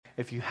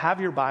if you have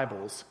your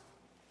Bibles,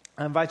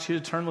 I invite you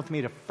to turn with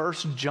me to 1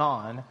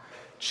 John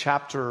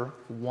chapter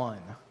 1.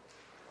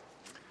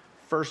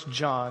 1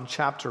 John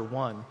chapter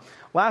 1.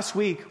 Last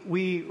week,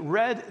 we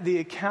read the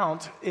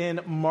account in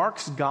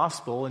Mark's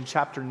Gospel in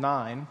chapter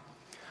 9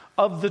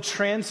 of the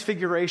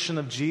transfiguration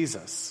of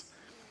Jesus.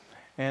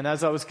 And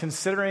as I was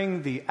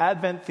considering the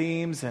Advent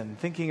themes and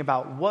thinking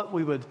about what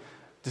we would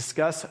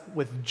discuss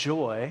with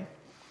joy,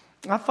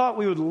 I thought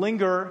we would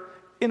linger,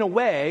 in a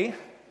way,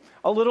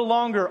 a little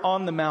longer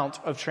on the Mount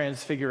of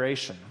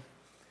Transfiguration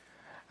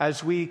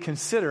as we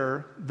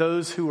consider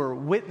those who are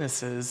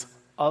witnesses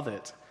of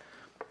it.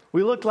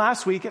 We looked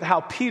last week at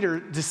how Peter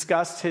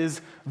discussed his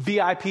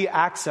VIP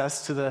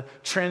access to the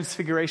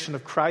transfiguration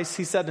of Christ.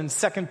 He said in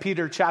 2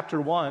 Peter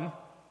chapter 1,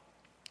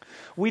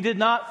 "We did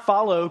not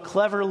follow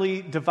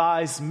cleverly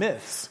devised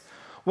myths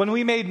when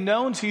we made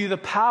known to you the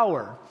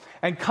power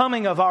and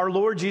coming of our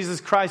Lord Jesus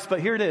Christ."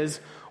 But here it is,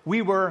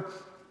 we were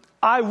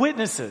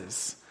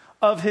eyewitnesses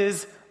of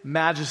his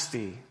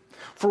majesty.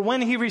 For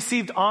when he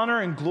received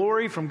honor and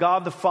glory from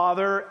God the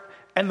Father,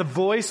 and the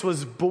voice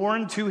was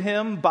borne to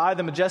him by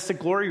the majestic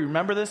glory.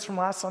 Remember this from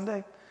last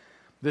Sunday?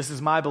 "This is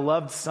my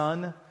beloved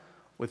Son,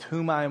 with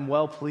whom I am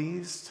well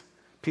pleased."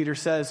 Peter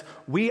says,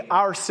 we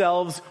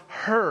ourselves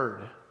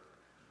heard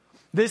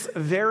this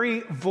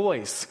very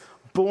voice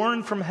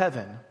born from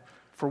heaven,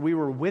 for we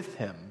were with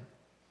him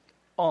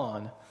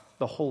on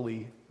the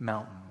holy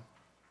mountain.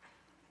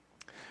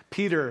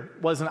 Peter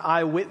was an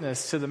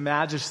eyewitness to the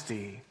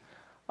majesty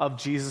of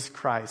Jesus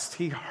Christ.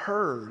 He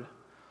heard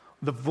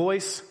the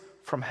voice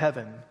from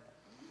heaven.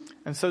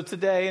 And so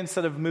today,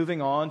 instead of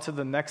moving on to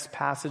the next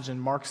passage in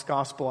Mark's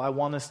Gospel, I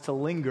want us to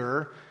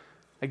linger,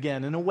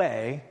 again, in a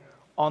way,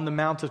 on the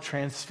Mount of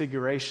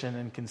Transfiguration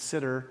and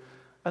consider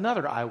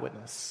another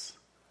eyewitness,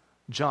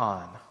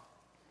 John.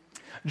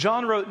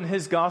 John wrote in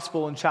his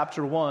Gospel in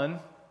chapter 1,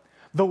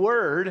 "The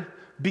Word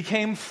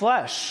became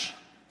flesh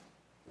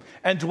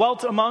and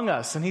dwelt among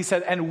us." And he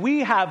said, "And we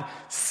have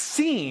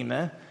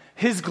seen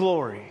his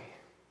glory."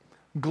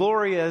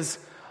 Glory as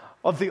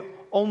of the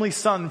only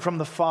Son from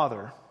the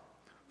Father,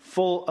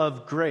 full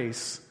of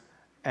grace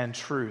and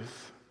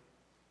truth.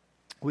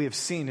 We have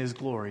seen his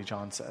glory,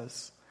 John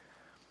says.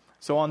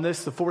 So on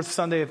this, the fourth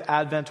Sunday of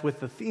Advent, with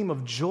the theme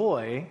of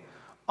joy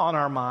on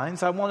our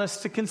minds, I want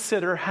us to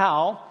consider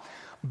how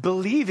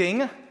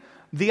believing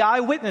the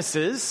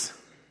eyewitnesses,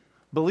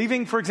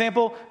 believing, for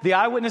example, the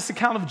eyewitness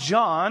account of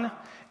John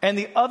and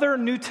the other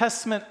New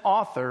Testament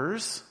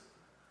authors,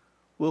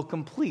 will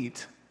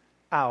complete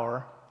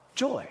our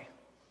joy.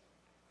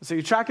 So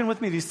you're tracking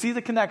with me? Do you see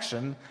the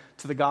connection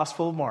to the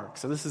Gospel of Mark?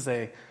 So this is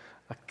a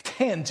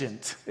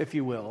tangent, if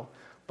you will,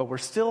 but we're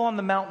still on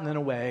the mountain in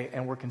a way,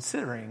 and we're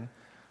considering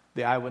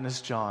the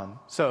eyewitness John.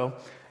 So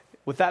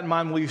with that in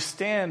mind, will you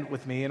stand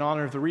with me in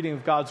honor of the reading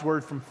of God's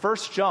Word from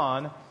 1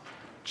 John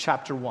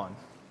chapter 1.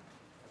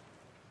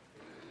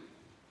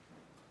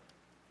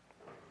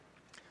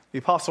 The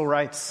apostle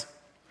writes,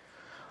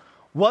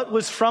 "What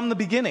was from the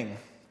beginning,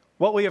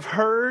 what we have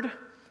heard,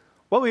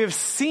 what we have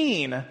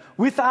seen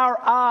with our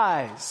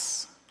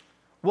eyes,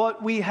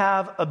 what we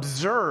have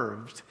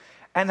observed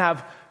and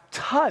have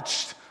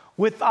touched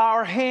with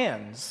our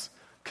hands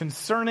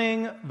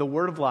concerning the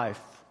word of life.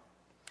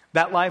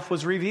 That life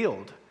was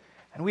revealed,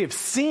 and we have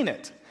seen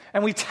it,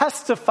 and we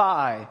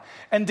testify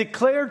and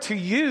declare to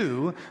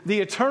you the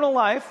eternal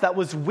life that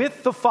was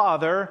with the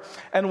Father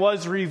and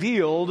was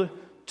revealed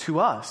to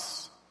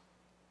us.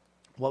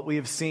 What we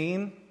have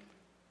seen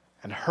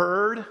and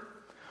heard,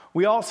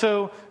 we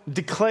also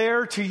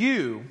declare to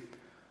you,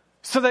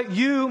 so that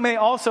you may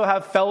also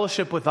have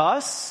fellowship with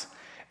us.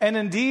 And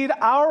indeed,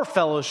 our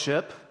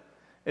fellowship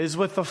is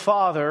with the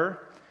Father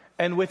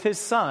and with his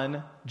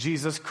Son,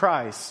 Jesus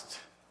Christ.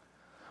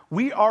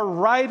 We are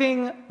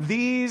writing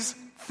these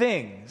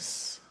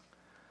things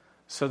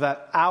so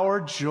that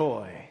our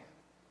joy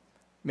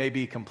may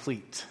be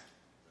complete."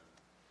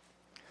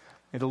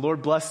 May the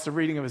Lord bless the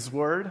reading of his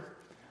word.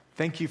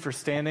 Thank you for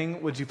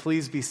standing. Would you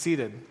please be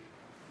seated?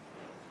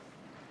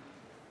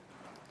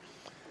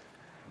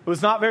 It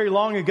was not very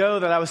long ago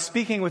that I was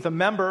speaking with a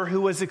member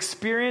who was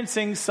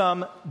experiencing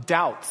some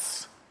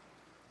doubts.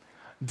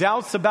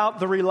 Doubts about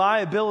the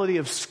reliability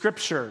of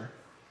Scripture.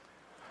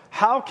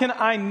 "How can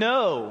I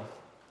know,"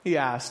 he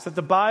asked, "that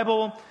the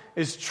Bible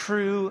is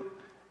true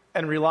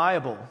and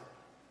reliable?"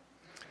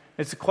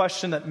 It's a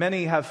question that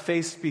many have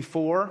faced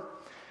before.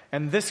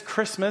 And this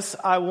Christmas,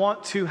 I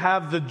want to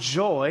have the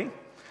joy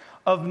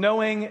of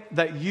knowing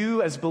that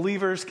you as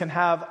believers can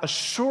have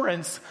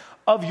assurance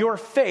of your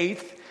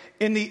faith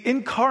in the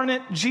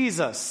incarnate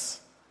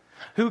Jesus,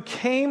 who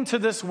came to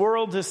this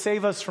world to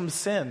save us from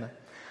sin,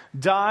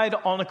 died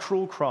on a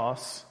cruel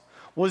cross,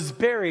 was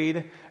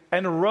buried,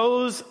 and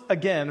rose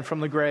again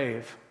from the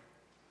grave.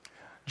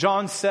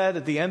 John said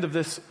at the end of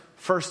this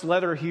first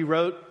letter he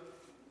wrote,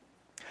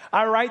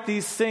 "I write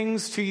these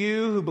things to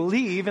you who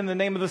believe in the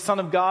name of the Son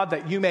of God,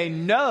 that you may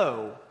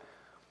know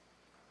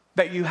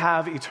that you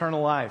have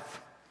eternal life."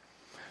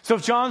 So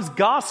if John's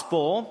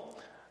gospel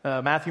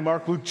Matthew,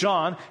 Mark, Luke,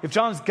 John, if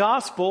John's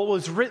gospel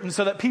was written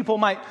so that people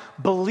might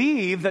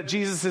believe that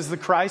Jesus is the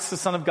Christ, the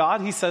Son of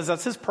God, he says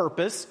that's his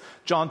purpose,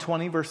 John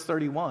 20, verse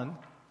 31.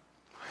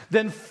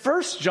 Then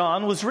 1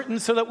 John was written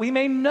so that we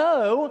may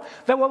know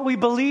that what we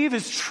believe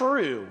is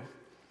true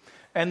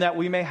and that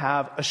we may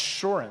have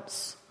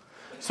assurance.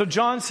 So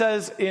John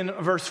says in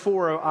verse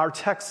 4 of our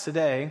text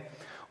today,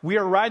 we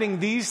are writing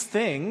these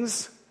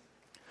things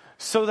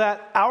so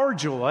that our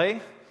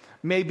joy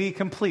may be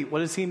complete. What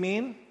does he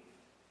mean?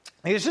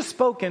 He has just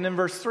spoken in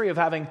verse 3 of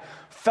having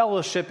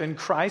fellowship in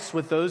Christ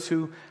with those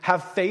who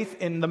have faith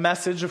in the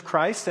message of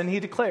Christ. And he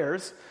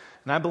declares,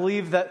 and I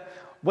believe that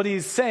what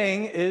he's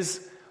saying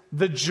is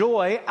the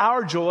joy,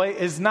 our joy,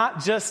 is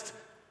not just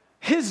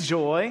his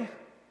joy,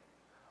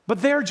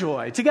 but their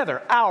joy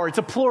together. Our, it's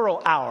a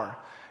plural our.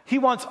 He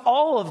wants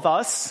all of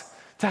us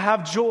to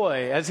have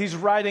joy as he's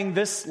writing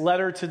this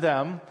letter to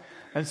them.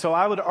 And so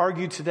I would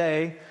argue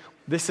today,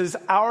 this is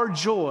our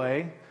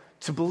joy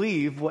to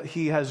believe what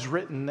he has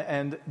written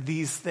and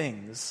these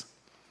things.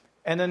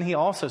 And then he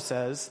also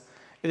says,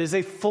 it is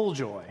a full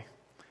joy.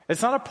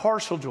 It's not a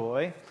partial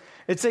joy.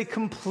 It's a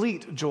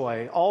complete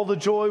joy. All the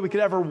joy we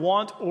could ever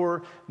want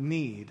or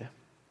need.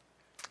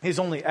 He's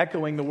only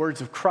echoing the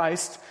words of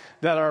Christ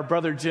that our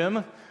brother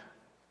Jim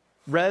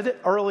read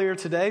earlier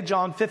today,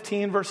 John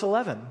 15, verse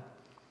 11.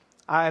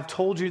 I have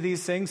told you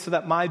these things so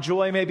that my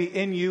joy may be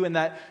in you and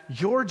that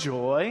your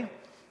joy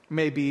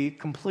may be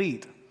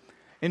complete.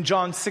 In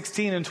John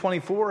 16 and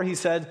 24, he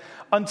said,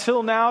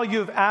 until now you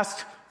have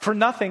asked for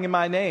nothing in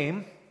my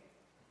name.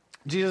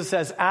 Jesus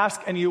says,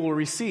 ask and you will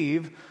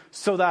receive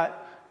so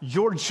that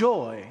your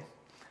joy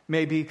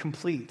may be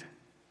complete.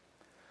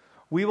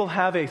 We will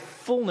have a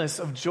fullness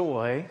of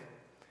joy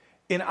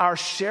in our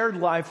shared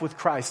life with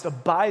Christ,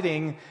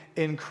 abiding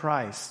in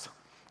Christ.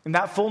 And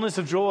that fullness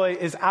of joy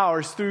is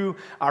ours through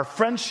our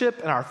friendship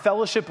and our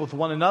fellowship with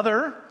one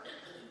another,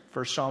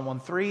 1 John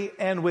 1:3,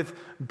 and with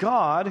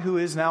God, who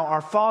is now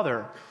our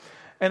Father.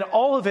 And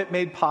all of it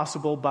made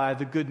possible by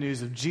the good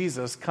news of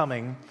Jesus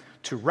coming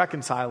to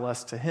reconcile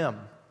us to him.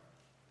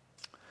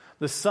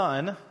 The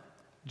Son,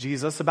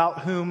 Jesus, about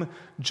whom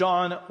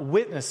John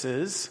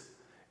witnesses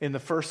in the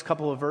first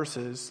couple of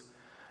verses,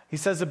 he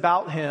says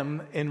about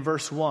him in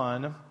verse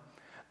 1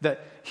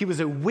 that he was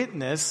a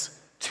witness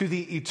to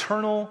the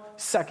eternal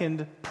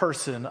second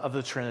person of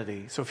the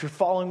Trinity. So if you're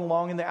following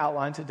along in the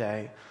outline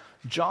today,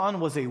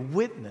 John was a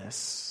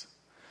witness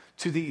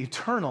to the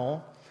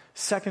eternal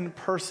second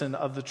person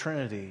of the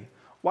Trinity.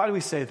 Why do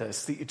we say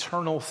this? The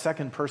eternal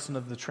second person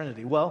of the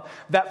Trinity. Well,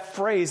 that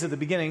phrase at the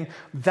beginning,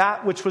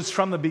 that which was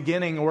from the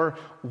beginning, or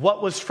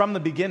what was from the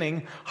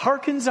beginning,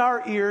 harkens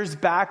our ears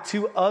back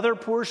to other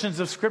portions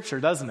of Scripture,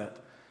 doesn't it?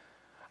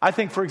 I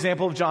think, for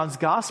example, of John's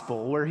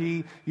Gospel, where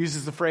he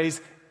uses the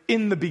phrase,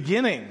 in the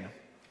beginning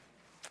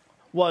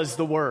was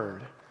the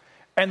Word,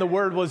 and the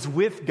Word was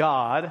with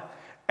God,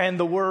 and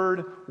the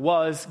Word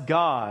was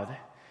God.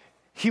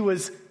 He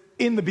was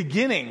in the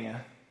beginning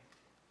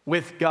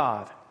with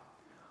God.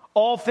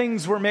 All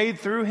things were made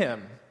through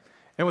him,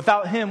 and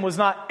without him was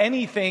not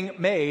anything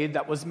made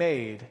that was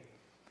made.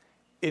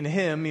 In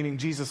him, meaning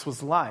Jesus,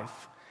 was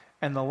life,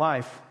 and the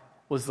life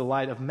was the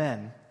light of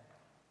men.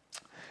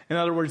 In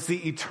other words,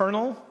 the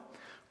eternal,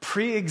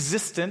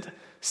 pre-existent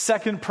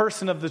second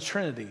person of the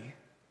Trinity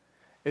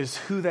is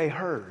who they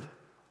heard,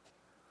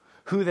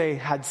 who they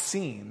had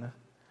seen.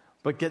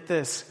 But get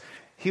this,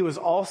 he was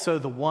also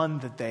the one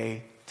that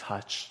they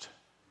touched.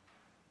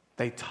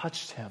 They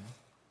touched him.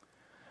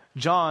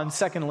 John,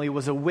 secondly,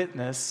 was a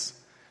witness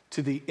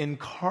to the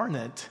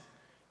incarnate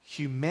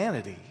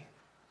humanity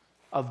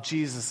of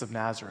Jesus of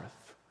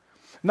Nazareth.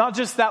 Not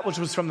just that which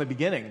was from the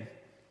beginning.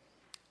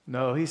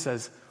 No, he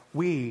says,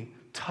 we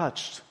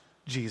touched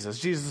Jesus.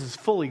 Jesus is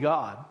fully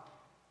God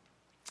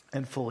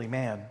and fully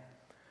man.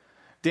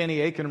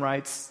 Danny Aiken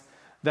writes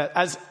that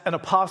as an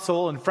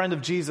apostle and friend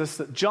of Jesus,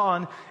 that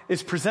John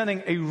is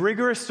presenting a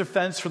rigorous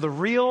defense for the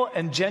real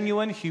and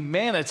genuine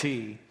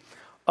humanity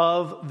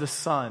of the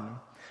Son.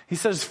 He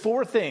says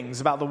 4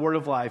 things about the word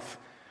of life.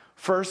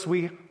 First,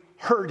 we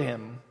heard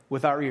him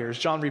with our ears.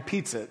 John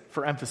repeats it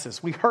for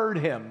emphasis. We heard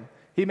him.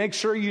 He makes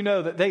sure you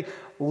know that they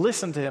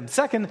listened to him.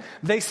 Second,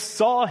 they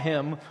saw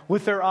him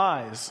with their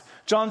eyes.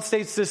 John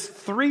states this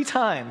 3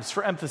 times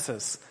for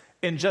emphasis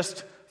in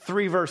just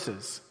 3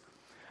 verses.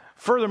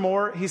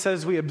 Furthermore, he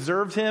says we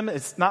observed him.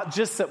 It's not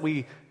just that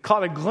we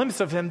caught a glimpse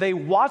of him. They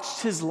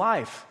watched his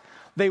life.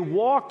 They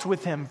walked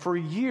with him for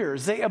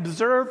years. They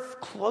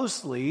observed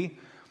closely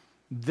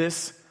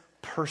this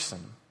person.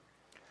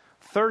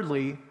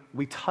 Thirdly,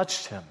 we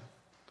touched him.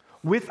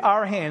 With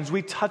our hands,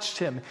 we touched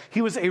him.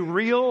 He was a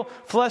real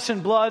flesh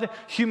and blood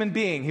human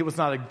being. He was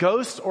not a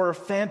ghost or a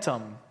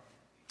phantom.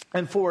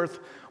 And fourth,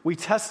 we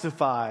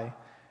testify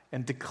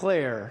and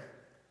declare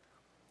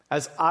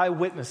as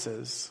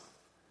eyewitnesses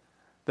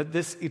that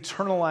this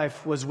eternal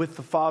life was with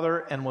the Father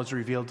and was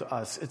revealed to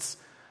us. It's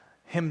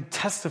him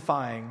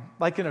testifying,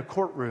 like in a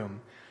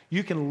courtroom.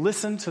 You can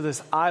listen to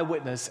this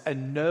eyewitness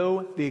and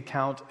know the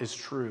account is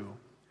true.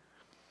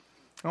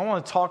 I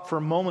want to talk for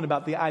a moment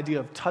about the idea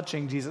of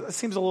touching Jesus. It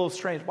seems a little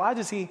strange. Why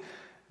does he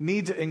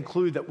need to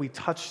include that we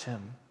touched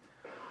him?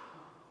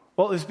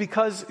 Well, it's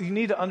because you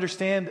need to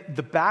understand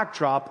the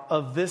backdrop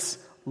of this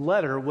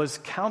letter was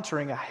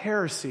countering a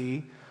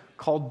heresy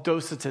called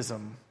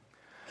Docetism.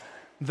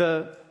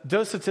 The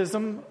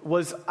Docetism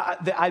was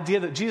the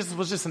idea that Jesus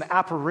was just an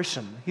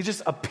apparition. He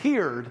just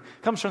appeared.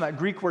 It comes from that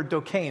Greek word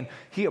dokein.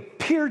 He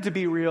appeared to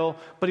be real,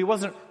 but he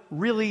wasn't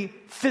really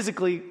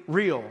physically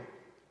real.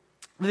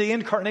 The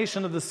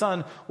incarnation of the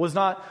Son was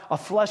not a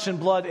flesh and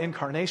blood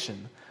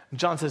incarnation.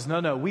 John says,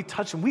 no, we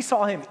touched him. We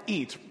saw him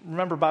eat.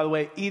 Remember, by the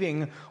way,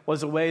 eating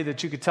was a way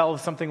that you could tell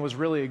if something was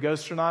really a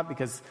ghost or not,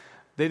 because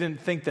they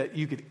didn't think that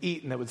you could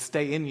eat and it would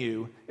stay in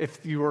you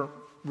if you were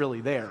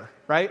really there,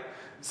 right?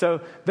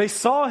 So they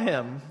saw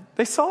him.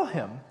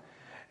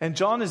 And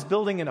John is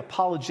building an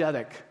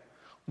apologetic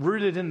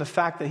rooted in the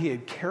fact that he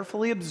had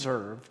carefully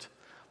observed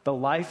the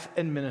life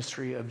and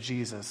ministry of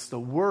Jesus. The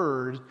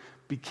Word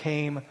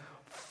became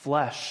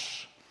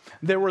flesh.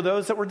 There were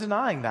those that were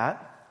denying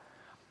that.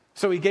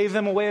 So he gave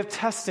them a way of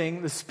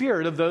testing the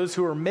spirit of those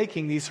who are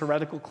making these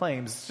heretical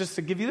claims. Just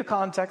to give you the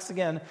context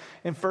again,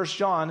 in 1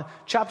 John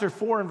chapter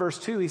 4 and verse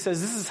 2, he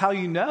says, this is how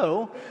you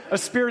know a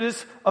spirit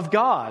is of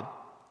God.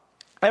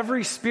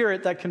 Every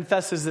spirit that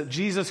confesses that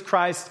Jesus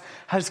Christ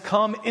has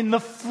come in the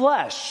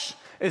flesh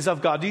is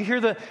of God. Do you hear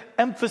the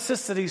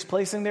emphasis that he's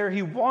placing there?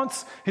 He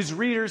wants his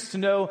readers to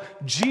know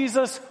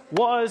Jesus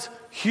was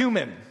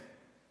human.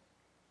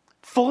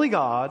 Fully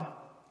God,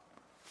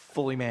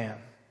 fully man.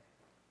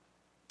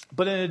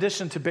 But in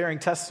addition to bearing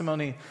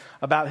testimony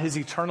about his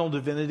eternal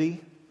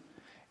divinity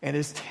and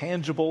his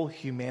tangible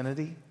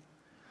humanity,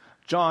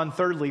 John,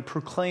 thirdly,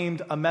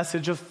 proclaimed a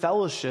message of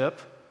fellowship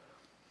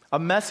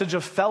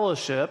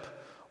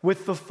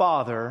with the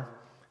Father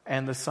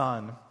and the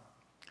Son.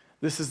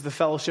 This is the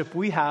fellowship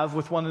we have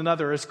with one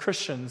another as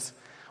Christians.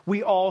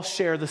 We all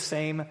share the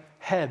same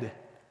head,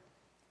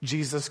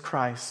 Jesus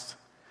Christ.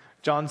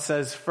 John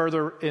says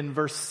further in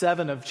verse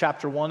 7 of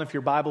chapter 1, if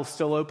your Bible's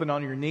still open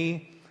on your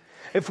knee,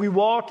 if we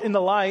walk in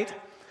the light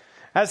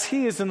as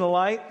he is in the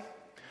light,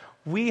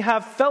 we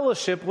have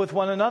fellowship with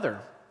one another.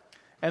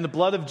 And the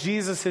blood of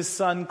Jesus, his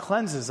Son,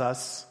 cleanses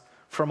us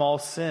from all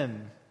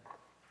sin.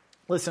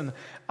 Listen,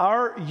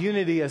 our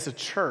unity as a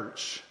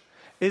church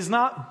is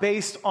not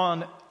based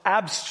on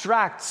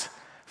abstract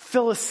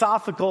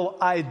philosophical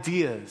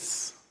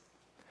ideas.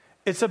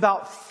 It's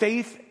about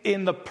faith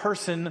in the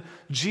person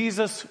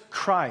Jesus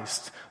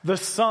Christ, the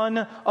Son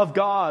of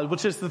God,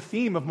 which is the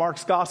theme of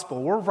Mark's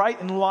gospel. We're right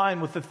in line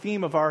with the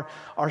theme of our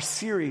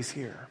series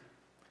here.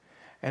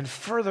 And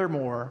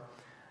furthermore,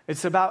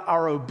 it's about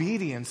our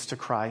obedience to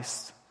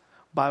Christ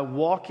by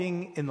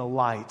walking in the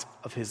light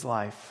of his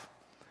life.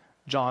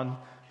 John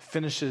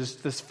finishes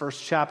this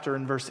first chapter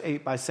in verse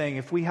 8 by saying,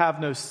 if we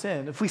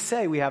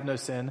say we have no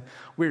sin,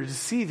 we're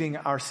deceiving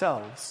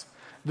ourselves.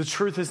 The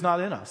truth is not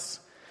in us.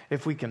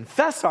 If we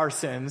confess our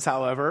sins,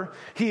 however,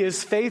 he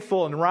is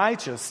faithful and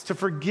righteous to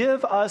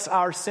forgive us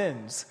our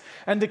sins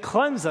and to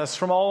cleanse us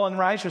from all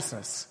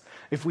unrighteousness.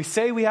 If we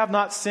say we have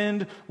not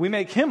sinned, we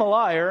make him a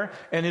liar,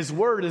 and his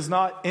word is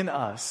not in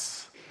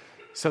us.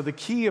 So the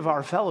key of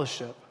our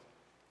fellowship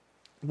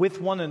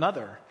with one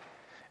another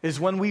is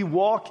when we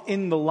walk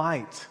in the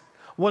light,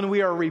 when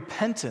we are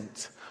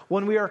repentant,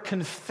 when we are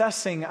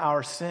confessing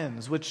our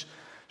sins, which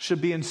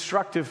should be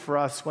instructive for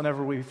us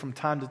whenever we from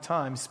time to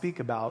time speak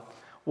about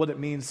what it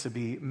means to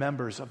be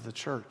members of the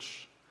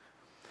church.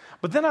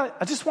 But then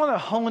I just want to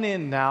hone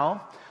in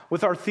now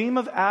with our theme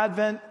of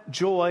Advent,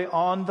 joy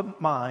on the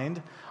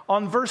mind,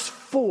 on verse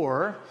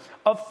 4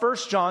 of 1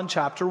 John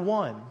chapter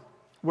 1,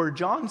 where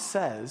John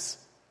says,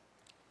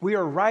 we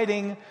are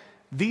writing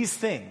these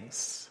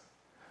things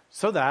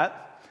so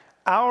that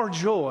our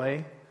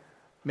joy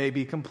may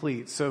be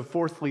complete. So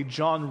fourthly,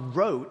 John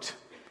wrote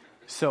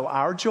so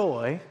our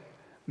joy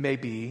may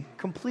be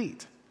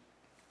complete.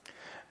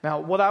 Now,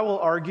 what I will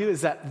argue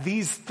is that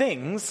these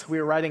things, we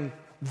are writing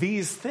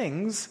these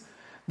things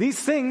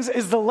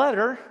is the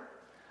letter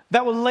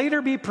that will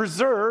later be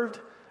preserved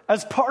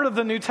as part of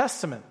the New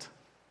Testament.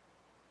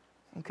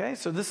 Okay,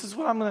 so this is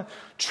what I'm going to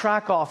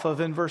track off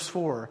of in verse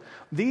 4.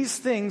 These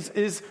things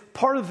is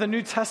part of the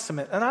New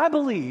Testament. And I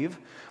believe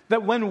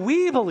that when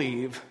we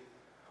believe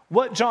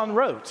what John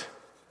wrote,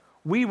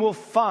 we will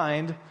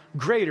find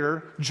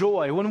greater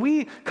joy. When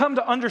we come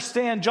to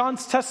understand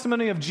John's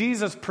testimony of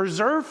Jesus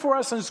preserved for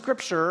us in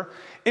Scripture,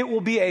 it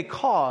will be a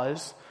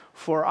cause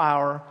for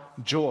our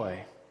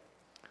joy.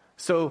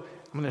 So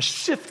I'm going to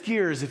shift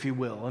gears, if you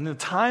will. In the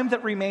time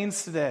that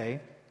remains today,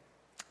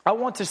 I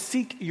want to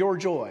seek your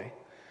joy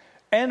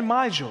and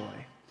my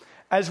joy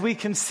as we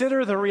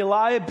consider the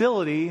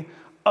reliability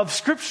of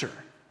Scripture,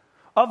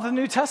 of the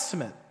New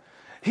Testament.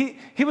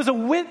 He was a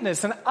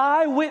witness, an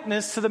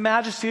eyewitness to the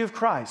majesty of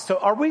Christ. So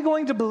are we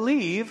going to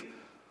believe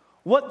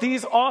what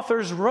these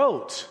authors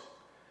wrote?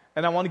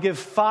 And I want to give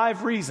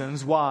 5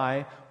 reasons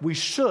why we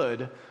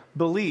should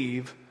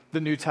believe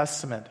the New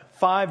Testament.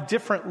 5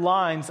 different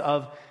lines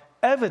of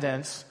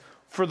evidence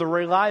for the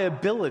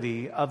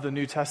reliability of the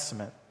New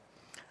Testament.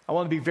 I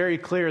want to be very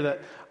clear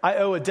that I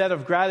owe a debt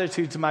of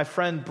gratitude to my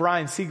friend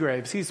Brian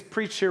Seagraves. He's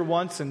preached here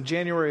once in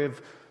January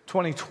of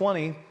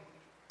 2020,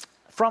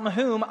 from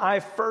whom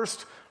I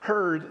first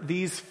heard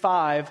these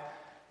 5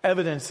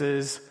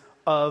 evidences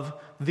of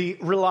the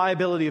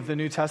reliability of the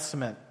New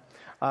Testament.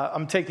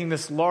 I'm taking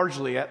this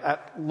largely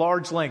at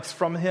large lengths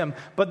from him.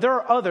 But there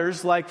are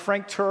others like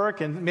Frank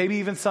Turek and maybe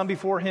even some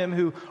before him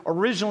who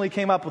originally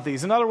came up with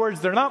these. In other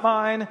words, they're not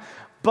mine,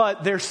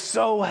 but they're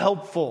so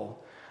helpful.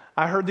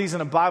 I heard these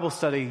in a Bible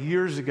study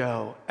years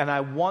ago, and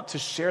I want to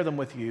share them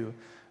with you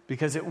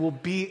because it will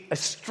be a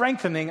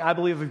strengthening, I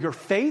believe, of your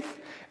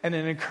faith and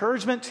an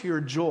encouragement to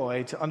your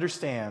joy to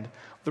understand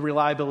the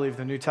reliability of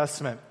the New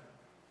Testament.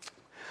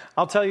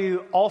 I'll tell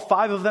you all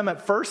 5 of them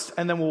at first,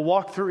 and then we'll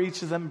walk through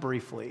each of them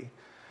briefly.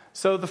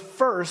 So the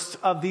first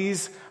of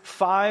these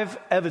 5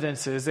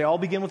 evidences, they all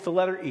begin with the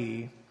letter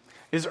E,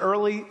 is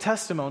early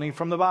testimony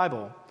from the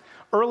Bible.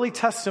 Early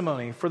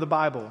testimony for the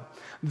Bible.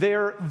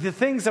 The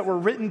things that were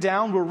written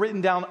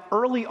down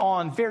early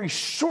on, very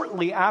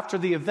shortly after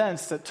the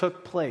events that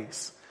took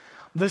place.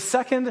 The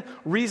second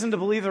reason to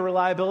believe the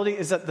reliability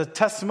is that the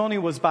testimony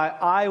was by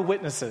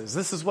eyewitnesses.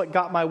 This is what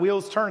got my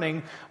wheels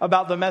turning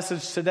about the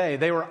message today.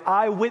 They were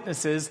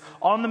eyewitnesses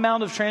on the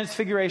Mount of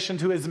Transfiguration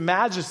to His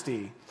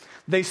majesty.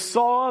 They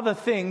saw the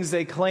things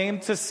they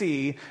claimed to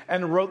see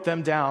and wrote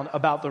them down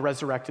about the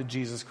resurrected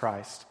Jesus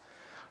Christ.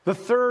 The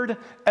third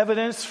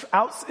evidence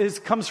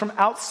comes from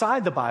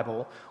outside the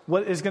Bible,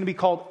 what is going to be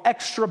called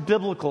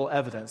extra-biblical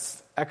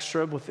evidence.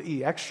 Extra with the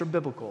E,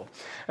 extra-biblical.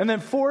 And then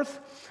fourth,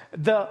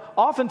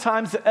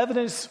 oftentimes the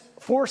evidence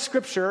for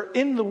Scripture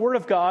in the Word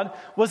of God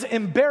was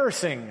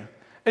embarrassing.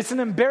 It's an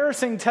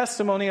embarrassing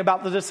testimony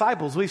about the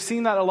disciples. We've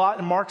seen that a lot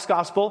in Mark's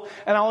gospel,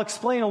 and I'll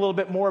explain a little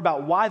bit more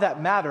about why that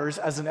matters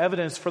as an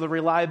evidence for the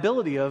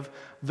reliability of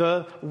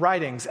the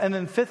writings. And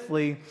then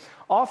fifthly,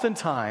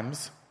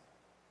 oftentimes,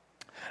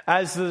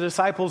 as the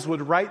disciples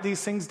would write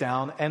these things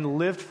down and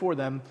lived for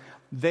them,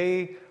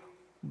 they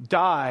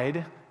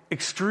died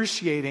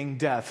excruciating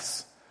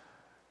deaths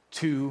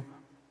to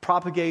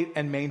propagate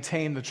and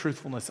maintain the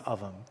truthfulness of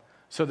them.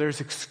 So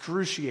there's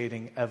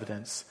excruciating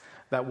evidence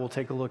that we'll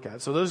take a look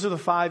at. So those are the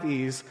 5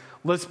 E's.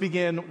 Let's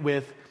begin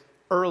with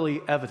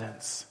early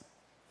evidence.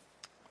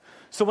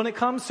 So when it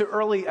comes to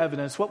early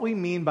evidence, what we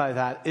mean by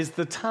that is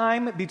the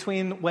time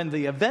between when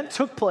the event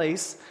took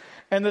place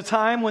and the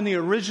time when the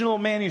original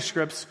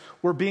manuscripts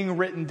were being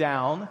written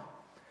down.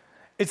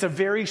 It's a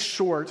very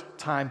short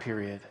time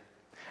period.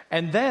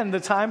 And then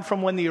the time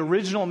from when the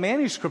original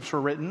manuscripts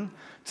were written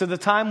to the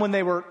time when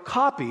they were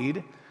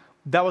copied,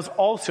 that was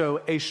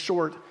also a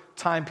short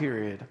time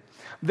period.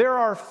 There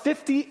are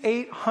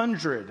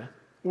 5,800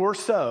 or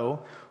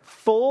so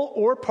full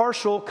or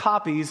partial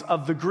copies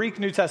of the Greek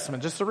New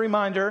Testament. Just a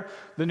reminder,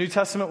 the New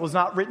Testament was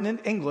not written in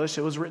English.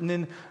 It was written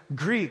in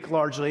Greek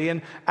largely.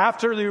 And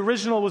after the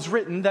original was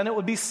written, then it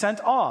would be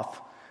sent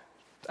off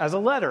as a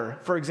letter,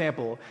 for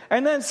example.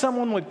 And then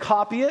someone would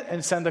copy it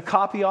and send a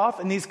copy off,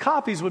 and these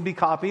copies would be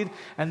copied,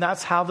 and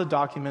that's how the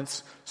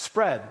documents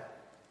spread.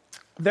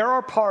 There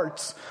are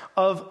parts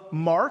of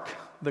Mark,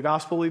 the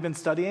gospel we've been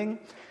studying,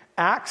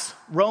 Acts,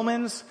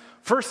 Romans,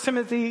 1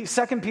 Timothy,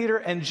 2 Peter,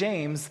 and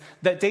James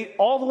that date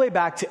all the way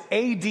back to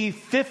AD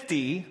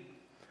 50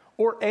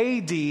 or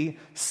AD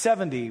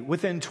 70,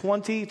 within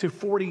 20 to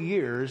 40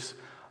 years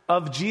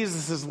of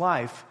Jesus'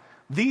 life.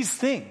 These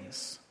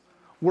things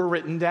were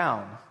written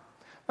down.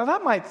 Now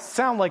that might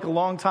sound like a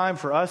long time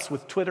for us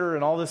with Twitter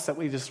and all this that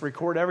we just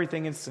record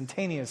everything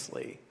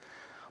instantaneously.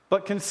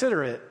 But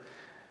consider it.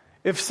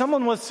 If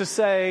someone was to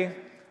say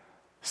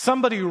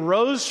somebody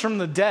rose from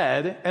the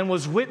dead and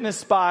was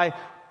witnessed by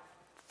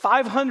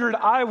 500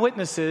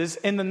 eyewitnesses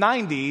in the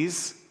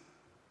 90s,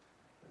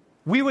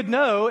 we would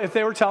know if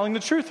they were telling the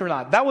truth or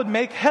not. That would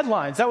make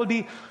headlines. That would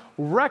be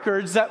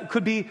records that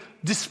could be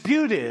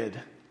disputed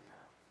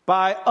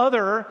by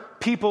other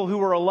people who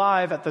were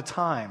alive at the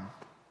time.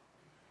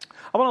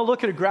 I want to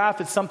look at a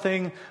graph. It's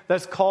something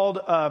that's called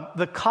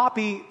the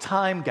copy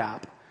time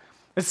gap.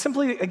 It's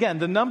simply, again,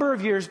 the number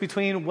of years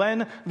between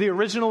when the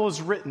original was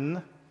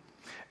written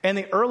and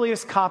the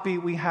earliest copy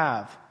we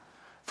have.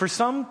 For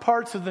some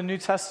parts of the New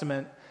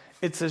Testament,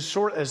 it's as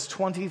short as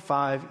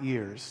 25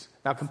 years.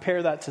 Now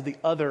compare that to the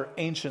other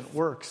ancient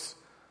works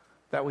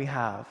that we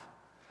have.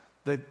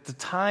 The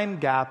time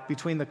gap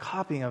between the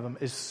copying of them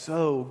is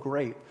so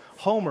great.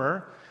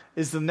 Homer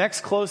is the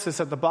next closest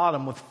at the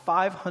bottom with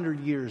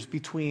 500 years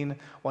between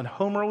when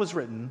Homer was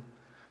written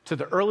to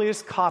the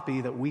earliest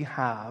copy that we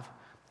have.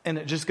 And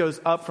it just goes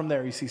up from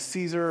there. You see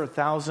Caesar,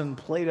 1,000,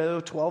 Plato,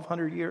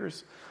 1,200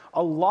 years.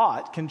 A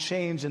lot can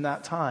change in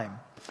that time.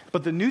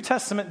 But the New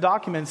Testament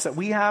documents that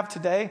we have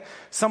today,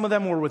 some of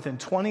them were within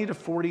 20 to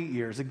 40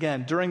 years.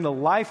 Again, during the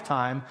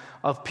lifetime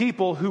of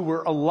people who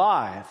were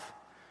alive.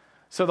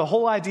 So the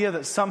whole idea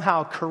that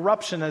somehow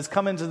corruption has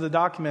come into the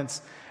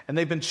documents and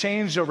they've been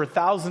changed over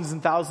thousands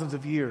and thousands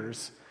of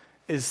years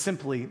is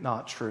simply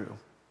not true.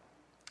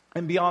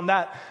 And beyond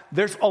that,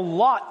 there's a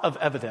lot of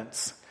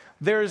evidence.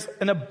 There's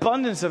an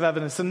abundance of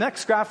evidence. The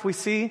next graph we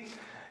see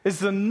is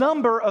the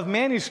number of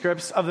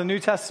manuscripts of the New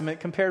Testament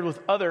compared with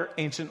other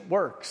ancient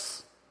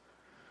works.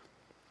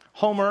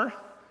 Homer,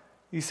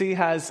 you see,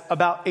 has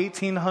about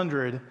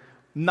 1,800,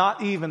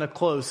 not even a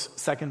close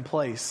second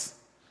place.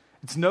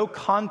 It's no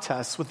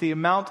contest with the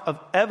amount of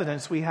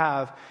evidence we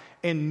have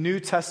in New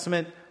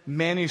Testament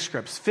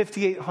manuscripts,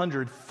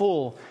 5,800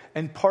 full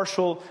and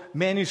partial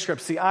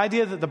manuscripts. The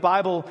idea that the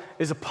Bible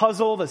is a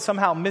puzzle that's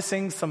somehow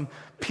missing some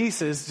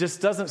pieces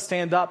just doesn't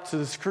stand up to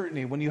the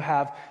scrutiny when you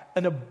have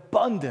an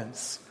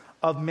abundance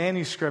of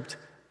manuscript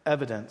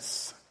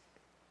evidence.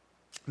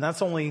 And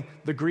that's only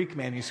the Greek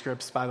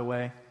manuscripts, by the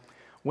way.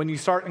 When you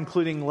start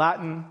including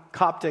Latin,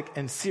 Coptic,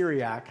 and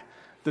Syriac,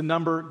 the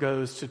number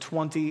goes to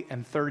 20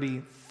 and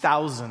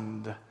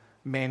 30,000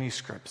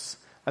 manuscripts.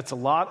 That's a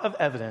lot of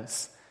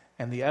evidence,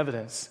 and the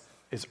evidence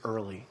is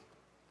early.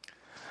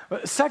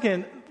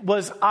 Second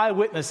was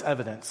eyewitness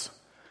evidence.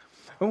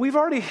 And we've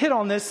already hit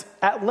on this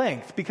at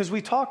length because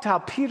we talked how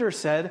Peter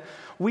said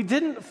we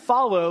didn't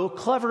follow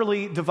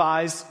cleverly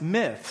devised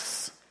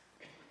myths.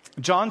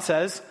 John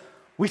says,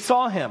 we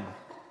saw him,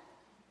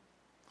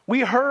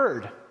 we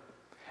heard,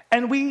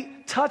 and we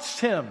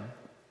touched him.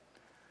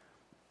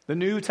 The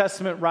New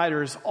Testament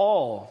writers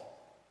all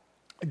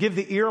give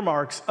the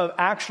earmarks of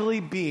actually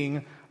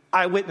being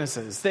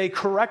eyewitnesses. They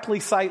correctly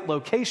cite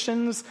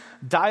locations,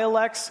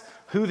 dialects,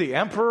 who the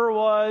emperor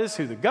was,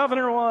 who the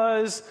governor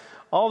was,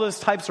 all those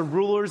types of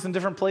rulers in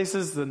different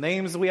places, the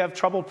names we have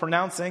trouble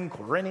pronouncing.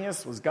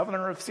 Quirinius was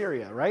governor of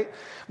Syria, right?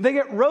 They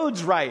get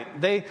roads right.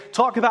 They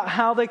talk about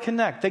how they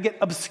connect. They get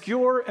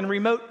obscure and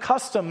remote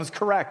customs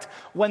correct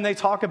when they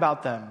talk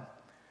about them.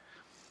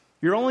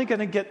 You're only going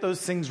to get those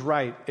things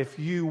right if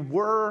you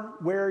were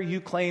where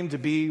you claim to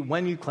be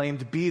when you claim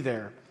to be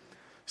there.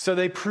 So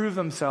they prove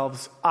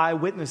themselves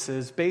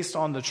eyewitnesses based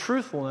on the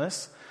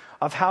truthfulness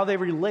of how they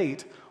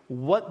relate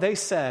what they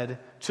said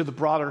to the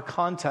broader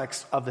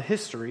context of the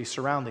history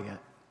surrounding it.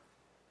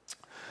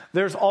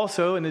 There's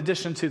also, in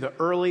addition to the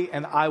early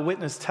and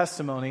eyewitness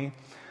testimony,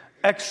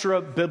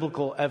 extra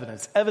biblical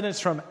evidence, evidence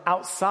from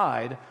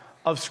outside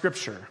of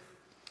Scripture.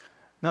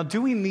 Now,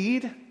 do we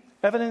need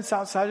evidence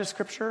outside of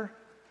Scripture?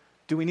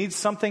 Do we need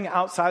something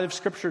outside of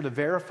Scripture to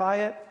verify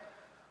it?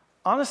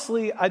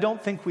 Honestly, I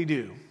don't think we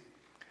do.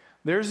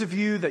 There's a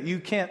view that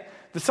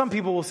that some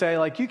people will say,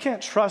 like, you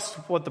can't trust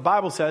what the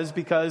Bible says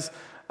because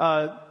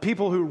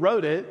people who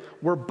wrote it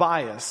were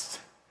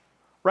biased,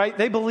 right?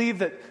 They believe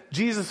that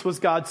Jesus was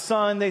God's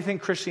son. They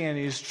think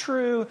Christianity is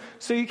true.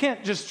 So you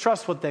can't just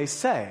trust what they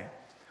say.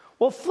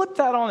 Well, flip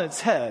that on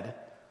its head.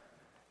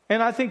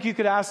 And I think you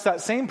could ask that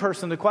same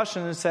person the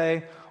question and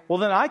say, well,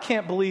 then I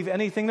can't believe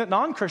anything that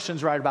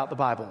non-Christians write about the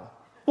Bible.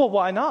 Well,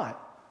 why not?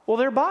 Well,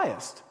 they're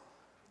biased.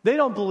 They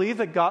don't believe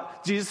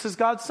that Jesus is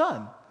God's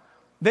son.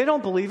 They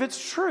don't believe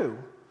it's true.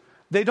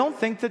 They don't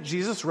think that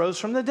Jesus rose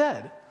from the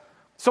dead.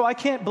 So I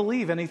can't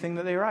believe anything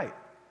that they write.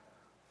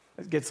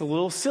 It gets a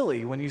little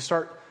silly when you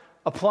start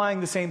applying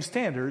the same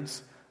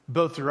standards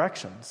both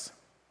directions.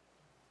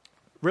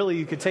 Really,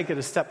 you could take it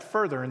a step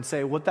further and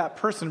say what that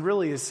person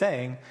really is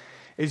saying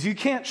is you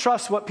can't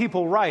trust what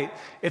people write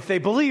if they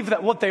believe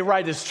that what they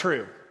write is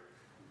true.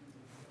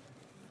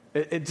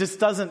 It just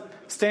doesn't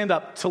stand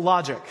up to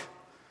logic.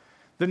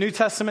 The New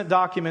Testament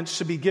documents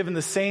should be given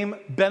the same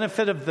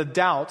benefit of the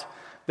doubt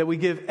that we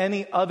give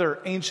any other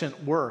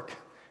ancient work.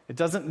 It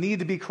doesn't need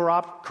to be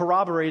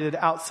corroborated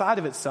outside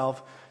of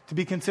itself to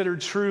be considered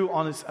true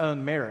on its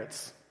own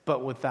merits.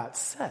 But with that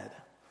said,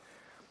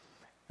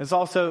 it's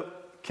also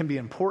can be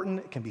important,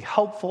 it can be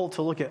helpful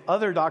to look at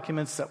other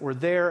documents that were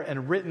there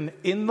and written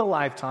in the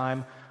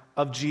lifetime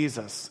of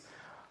Jesus.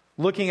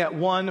 Looking at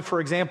one,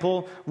 for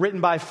example, written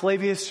by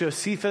Flavius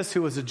Josephus,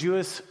 who was a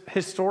Jewish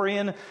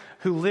historian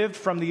who lived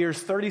from the years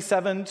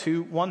 37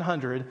 to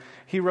 100.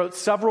 He wrote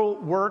several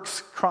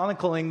works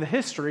chronicling the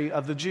history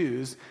of the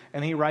Jews,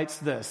 and he writes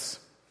this,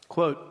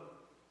 quote,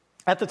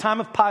 "At the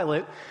time of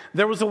Pilate,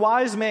 there was a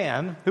wise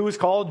man who was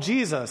called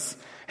Jesus.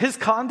 His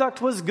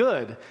conduct was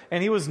good,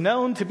 and he was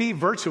known to be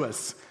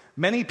virtuous.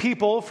 Many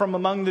people from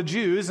among the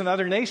Jews and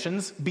other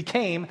nations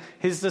became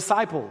his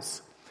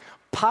disciples.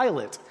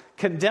 Pilate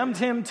condemned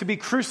him to be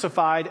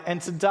crucified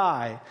and to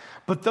die,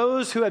 but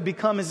those who had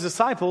become his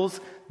disciples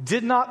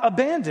did not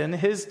abandon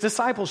his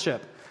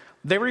discipleship.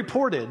 They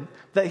reported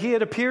that he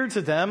had appeared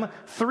to them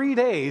 3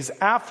 days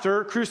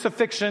after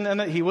crucifixion and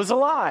that he was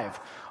alive.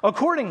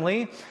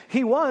 Accordingly,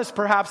 he was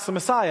perhaps the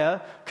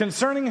Messiah,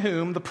 concerning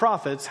whom the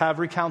prophets have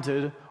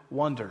recounted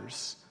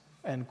wonders."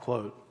 End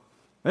quote.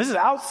 This is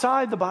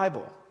outside the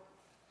Bible.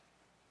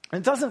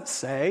 It doesn't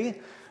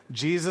say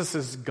Jesus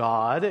is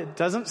God. It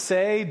doesn't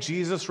say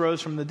Jesus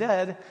rose from the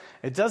dead.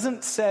 It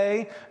doesn't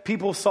say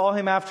people saw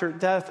him after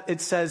death.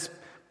 It says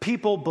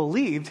people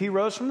believed he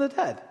rose from the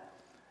dead.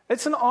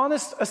 It's an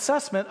honest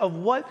assessment of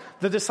what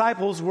the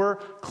disciples were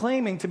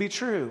claiming to be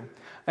true,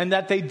 and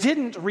that they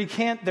didn't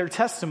recant their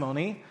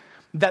testimony,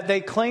 that they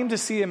claimed to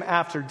see him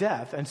after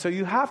death. And so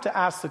you have to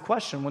ask the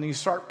question when you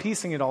start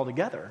piecing it all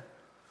together,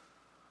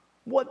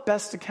 what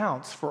best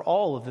accounts for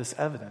all of this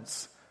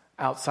evidence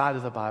outside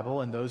of the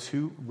Bible and those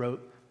who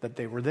wrote that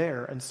they were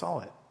there and saw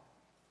it?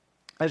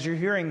 As you're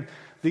hearing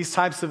these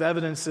types of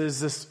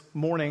evidences this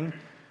morning,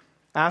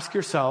 ask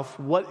yourself,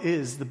 what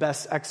is the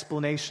best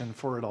explanation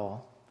for it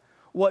all?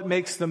 What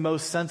makes the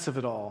most sense of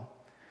it all?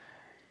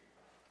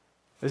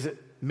 Is it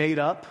made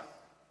up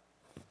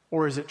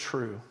or is it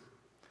true?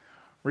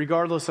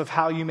 Regardless of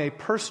how you may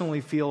personally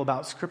feel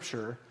about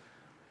Scripture,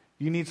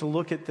 you need to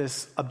look at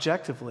this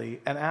objectively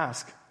and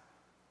ask,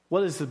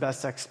 what is the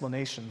best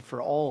explanation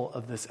for all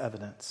of this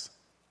evidence?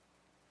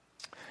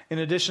 In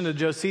addition to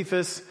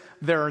Josephus,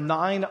 there are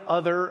 9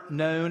 other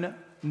known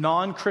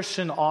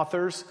non-Christian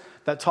authors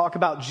that talk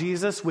about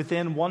Jesus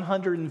within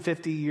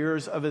 150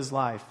 years of his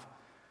life.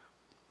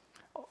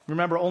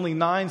 Remember, only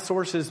 9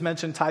 sources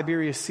mention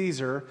Tiberius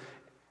Caesar,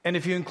 and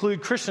if you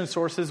include Christian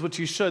sources, which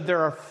you should,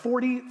 there are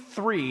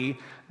 43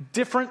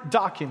 different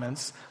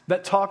documents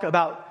that talk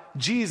about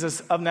Jesus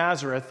of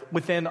Nazareth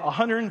within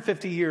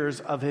 150 years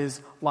of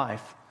his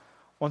life.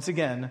 Once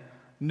again,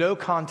 no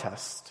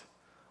contest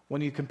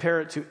when you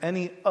compare it to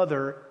any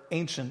other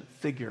ancient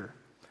figure.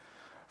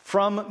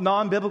 From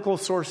non-biblical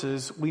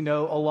sources, we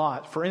know a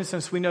lot. For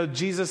instance, we know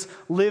Jesus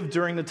lived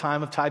during the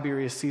time of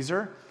Tiberius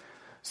Caesar.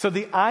 So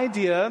the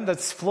idea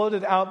that's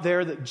floated out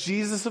there that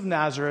Jesus of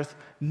Nazareth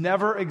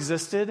never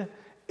existed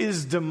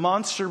is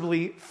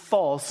demonstrably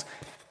false,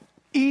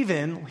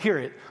 even, hear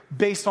it,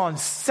 based on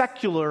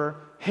secular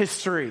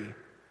history.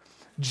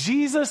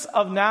 Jesus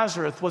of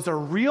Nazareth was a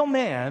real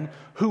man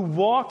who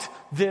walked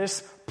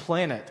this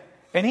planet,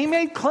 and he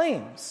made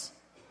claims.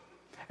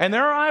 And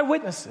there are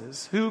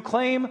eyewitnesses who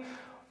claim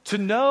to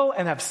know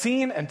and have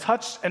seen and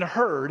touched and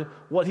heard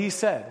what he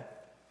said.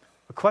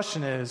 The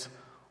question is,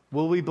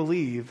 will we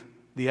believe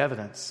the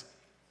evidence?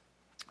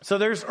 So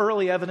there's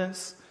early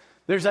evidence,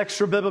 there's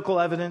extra biblical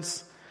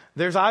evidence,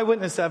 there's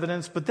eyewitness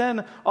evidence, but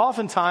then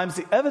oftentimes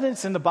the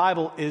evidence in the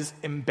Bible is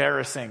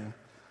embarrassing.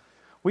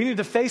 We need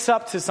to face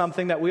up to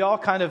something that we all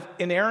kind of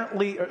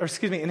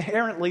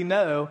inherently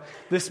know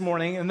this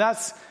morning, and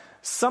that's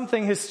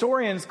something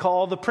historians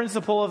call the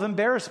principle of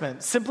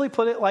embarrassment. Simply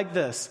put it like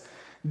this: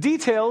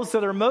 details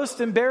that are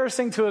most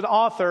embarrassing to an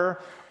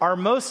author are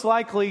most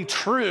likely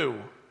true.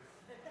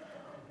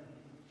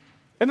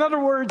 In other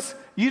words,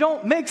 you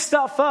don't make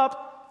stuff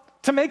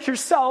up to make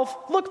yourself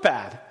look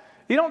bad.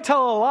 You don't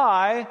tell a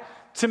lie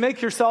to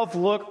make yourself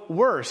look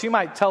worse. You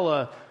might tell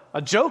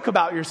a joke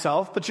about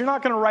yourself, but you're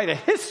not going to write a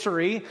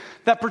history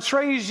that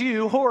portrays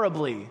you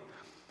horribly.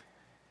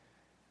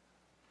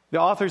 The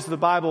authors of the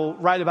Bible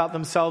write about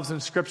themselves in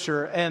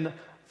Scripture, and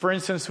for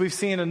instance, we've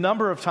seen a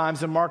number of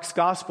times in Mark's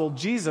gospel,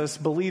 Jesus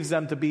believes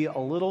them to be a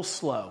little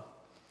slow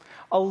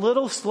on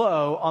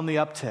the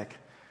uptick.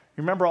 You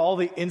remember all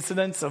the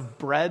incidents of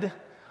bread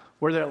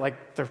where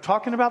they're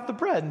talking about the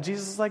bread, and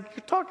Jesus is like,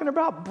 you're talking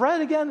about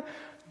bread again?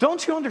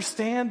 Don't you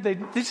understand? They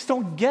just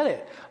don't get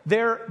it.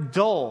 They're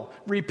dull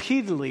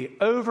repeatedly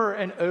over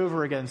and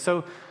over again.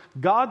 So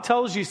God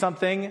tells you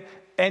something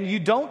and you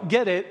don't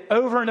get it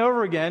over and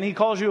over again. He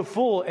calls you a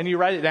fool and you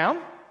write it down.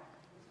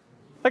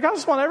 Like, I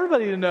just want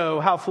everybody to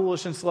know how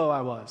foolish and slow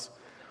I was.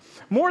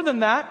 More than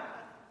that,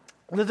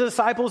 the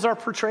disciples are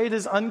portrayed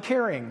as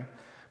uncaring.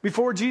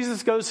 Before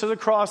Jesus goes to the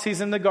cross,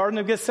 he's in the Garden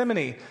of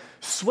Gethsemane,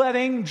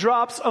 sweating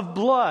drops of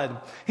blood.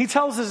 He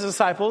tells his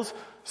disciples,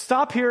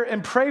 stop here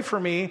and pray for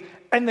me,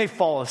 and they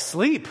fall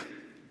asleep.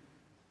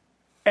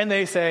 And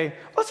they say,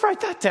 let's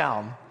write that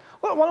down.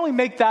 Why don't we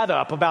make that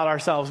up about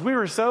ourselves? We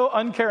were so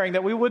uncaring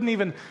that we wouldn't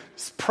even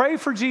pray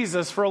for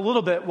Jesus for a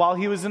little bit while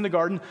he was in the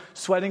garden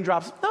sweating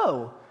drops.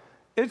 No,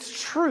 it's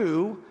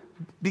true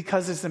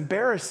because it's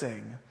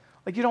embarrassing.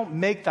 Like, you don't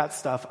make that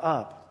stuff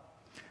up.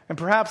 And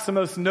perhaps the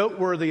most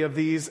noteworthy of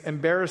these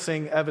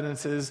embarrassing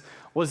evidences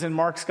was in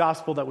Mark's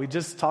gospel that we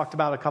just talked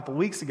about a couple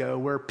weeks ago,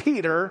 where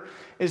Peter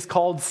is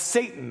called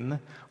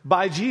Satan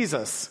by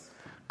Jesus.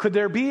 Could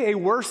there be a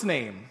worse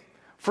name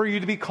for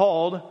you to be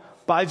called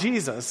by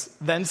Jesus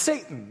than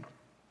Satan?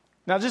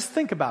 Now just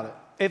think about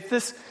it.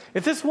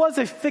 If this was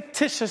a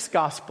fictitious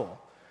gospel,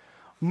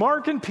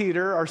 Mark and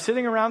Peter are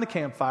sitting around the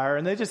campfire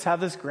and they just have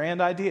this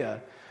grand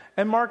idea.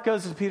 And Mark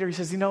goes to Peter, he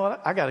says, you know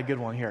what, I got a good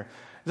one here.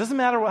 It doesn't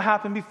matter what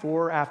happened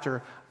before or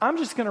after. I'm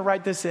just going to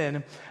write this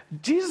in.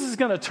 Jesus is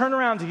going to turn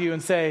around to you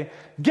and say,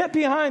 get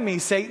behind me,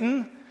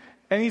 Satan.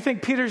 And you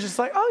think Peter's just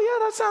like, oh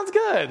yeah, that sounds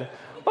good.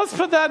 Let's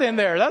put that in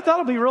there.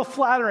 That'll be real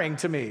flattering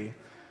to me.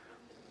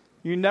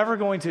 You're never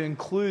going to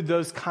include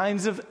those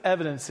kinds of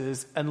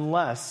evidences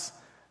unless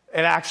it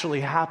actually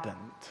happened.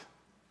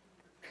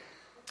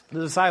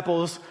 The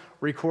disciples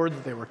record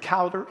that they were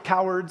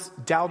cowards,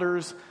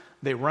 doubters.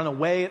 They run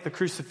away at the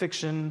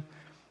crucifixion.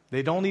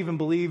 They don't even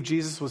believe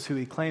Jesus was who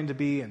he claimed to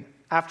be, and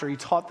after he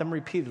taught them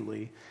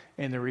repeatedly,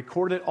 and they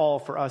record it all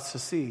for us to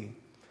see.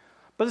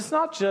 But it's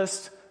not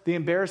just the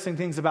embarrassing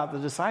things about the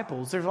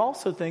disciples. There's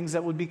also things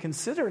that would be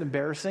considered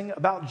embarrassing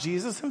about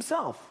Jesus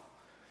himself.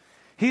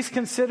 He's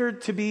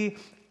considered to be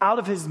out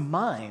of his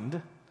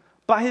mind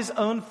by his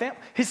own family.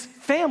 His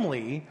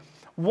family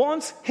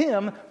wants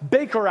him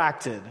Baker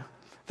acted.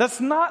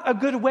 That's not a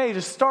good way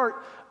to start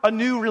a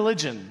new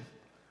religion.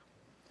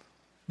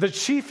 The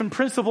chief and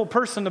principal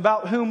person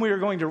about whom we are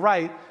going to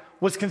write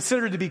was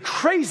considered to be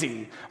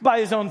crazy by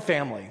his own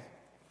family.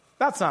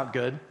 That's not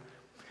good.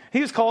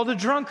 He was called a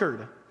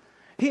drunkard.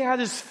 He had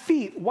his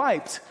feet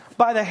wiped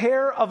by the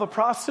hair of a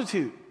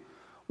prostitute,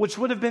 which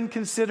would have been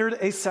considered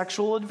a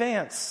sexual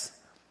advance.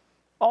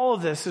 All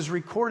of this is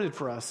recorded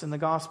for us in the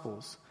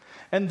Gospels.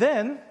 And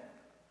then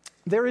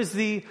there is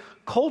the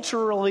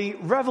culturally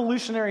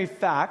revolutionary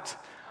fact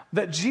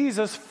that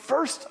Jesus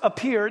first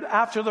appeared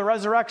after the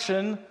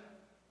resurrection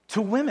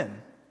to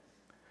women.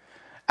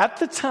 At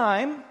the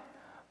time,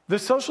 the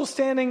social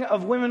standing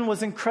of women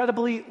was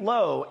incredibly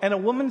low, and a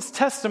woman's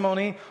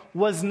testimony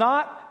was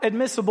not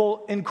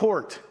admissible in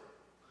court.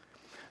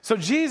 So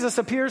Jesus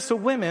appears to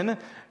women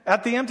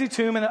at the empty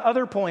tomb and at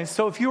other points.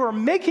 So if you are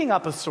making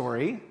up a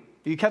story,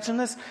 are you catching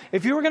this?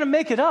 If you were going to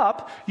make it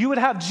up, you would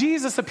have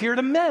Jesus appear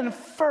to men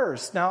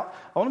first. Now,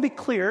 I want to be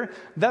clear,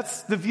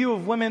 that's the view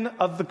of women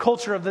of the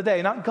culture of the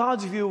day, not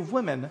God's view of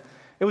women.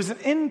 It was an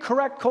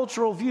incorrect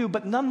cultural view,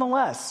 but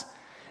nonetheless,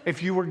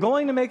 if you were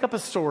going to make up a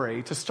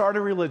story to start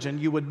a religion,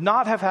 you would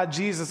not have had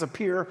Jesus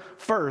appear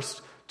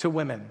first to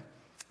women. And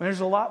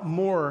there's a lot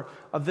more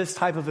of this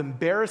type of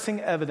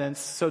embarrassing evidence,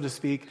 so to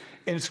speak,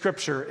 in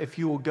Scripture if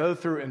you will go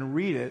through and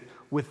read it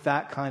with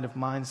that kind of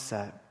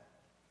mindset.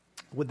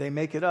 Would they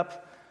make it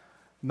up?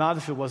 Not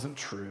if it wasn't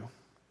true.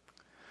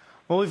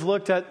 Well, we've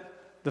looked at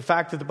the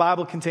fact that the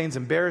Bible contains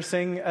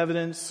embarrassing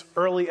evidence,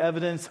 early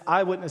evidence,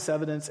 eyewitness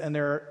evidence, and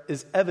there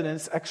is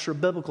evidence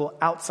extra-biblical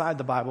outside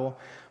the Bible.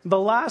 The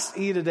last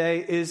E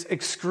today is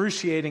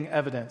excruciating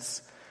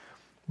evidence.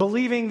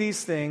 Believing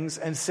these things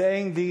and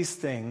saying these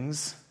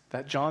things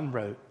that John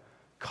wrote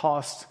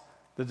cost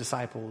the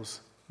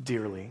disciples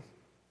dearly.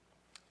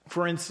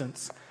 For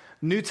instance,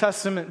 New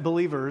Testament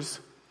believers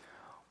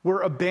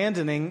were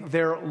abandoning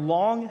their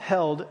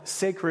long-held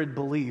sacred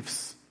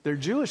beliefs, their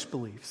Jewish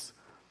beliefs.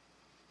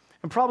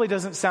 It probably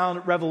doesn't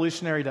sound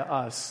revolutionary to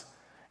us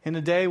in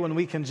a day when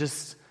we can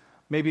just,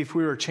 maybe if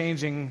we were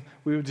changing,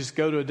 we would just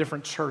go to a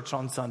different church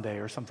on Sunday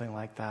or something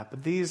like that.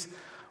 But these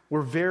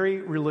were very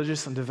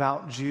religious and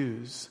devout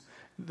Jews.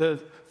 The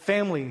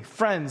family,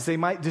 friends, they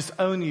might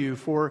disown you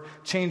for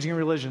changing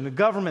religion. The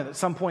government at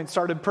some point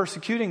started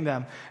persecuting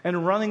them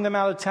and running them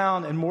out of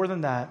town. And more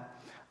than that,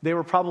 they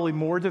were probably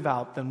more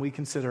devout than we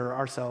consider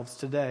ourselves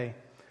today.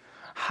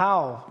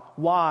 How?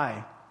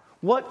 Why?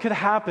 What could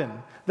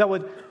happen that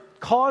would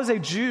cause a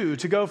Jew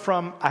to go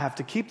from, I have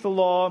to keep the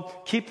law,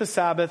 keep the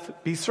Sabbath,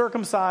 be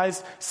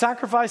circumcised,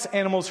 sacrifice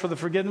animals for the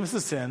forgiveness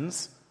of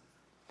sins,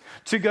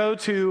 to go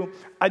to,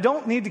 I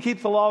don't need to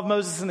keep the law of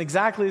Moses in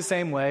exactly the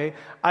same way,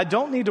 I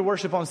don't need to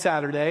worship on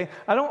Saturday,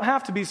 I don't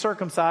have to be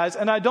circumcised,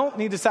 and I don't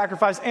need to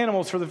sacrifice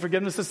animals for the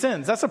forgiveness of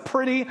sins. That's a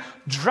pretty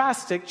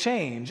drastic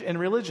change in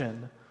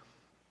religion.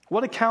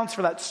 What accounts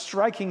for that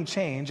striking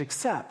change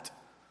except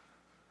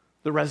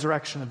the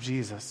resurrection of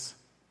Jesus?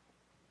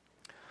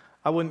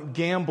 I wouldn't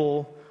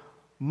gamble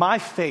my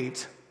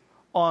fate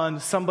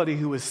on somebody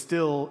who was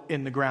still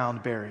in the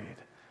ground buried.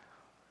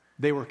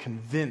 They were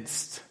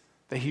convinced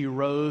that he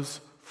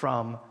rose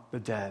from the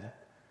dead,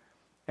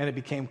 and it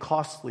became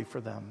costly for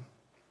them.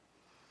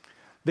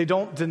 They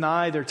don't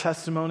deny their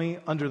testimony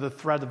under the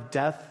threat of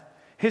death.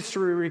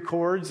 History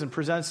records and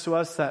presents to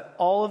us that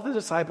all of the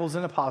disciples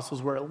and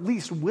apostles were at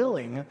least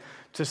willing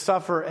to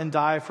suffer and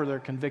die for their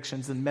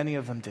convictions, and many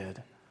of them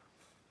did.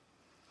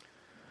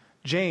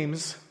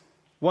 James,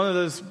 one of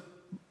those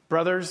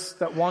brothers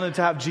that wanted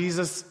to have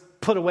Jesus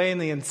put away in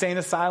the insane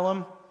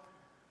asylum,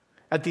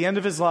 at the end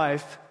of his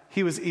life,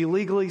 he was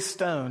illegally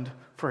stoned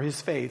for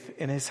his faith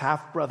in his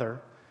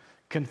half-brother,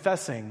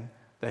 confessing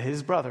that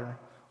his brother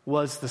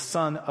was the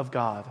Son of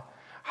God.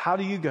 How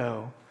do you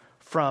go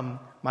from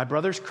my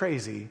brother's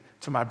crazy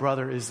to my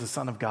brother is the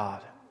Son of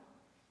God?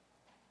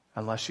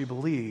 Unless you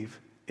believe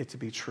it to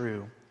be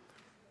true.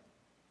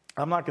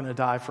 I'm not going to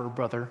die for a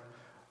brother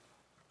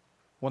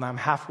when I'm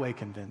halfway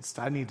convinced.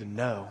 I need to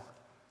know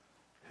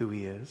who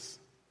he is.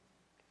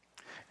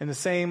 In the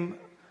same,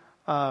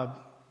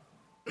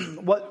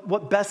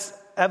 what best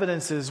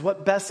evidences,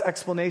 what best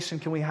explanation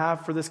can we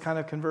have for this kind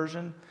of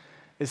conversion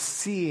is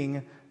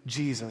seeing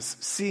Jesus,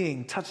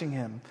 seeing, touching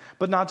him.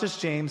 But not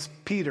just James,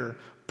 Peter,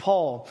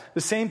 Paul,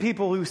 the same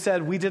people who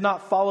said we did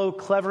not follow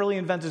cleverly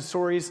invented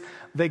stories,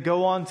 they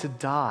go on to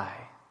die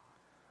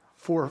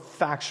for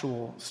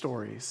factual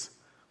stories.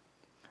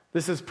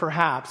 This is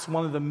perhaps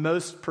one of the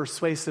most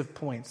persuasive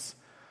points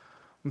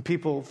when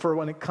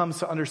when it comes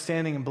to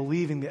understanding and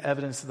believing the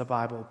evidence of the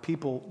Bible.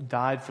 People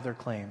died for their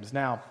claims.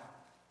 Now,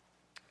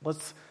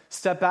 let's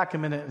step back a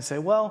minute and say,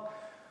 well,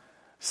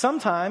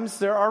 sometimes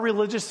there are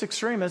religious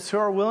extremists who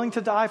are willing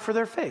to die for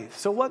their faith.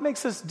 So what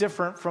makes us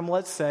different from,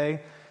 let's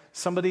say,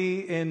 somebody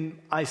in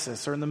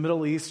ISIS or in the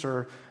Middle East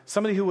or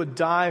somebody who would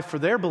die for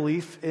their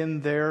belief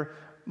in their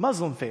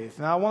Muslim faith?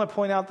 Now, I want to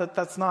point out that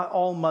that's not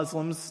all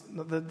Muslims,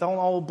 that don't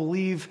all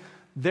believe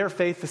their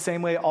faith the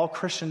same way all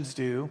Christians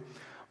do,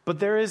 but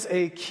there is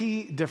a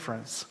key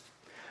difference.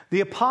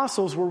 The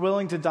apostles were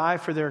willing to die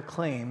for their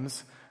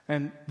claims,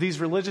 and these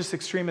religious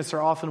extremists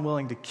are often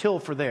willing to kill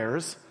for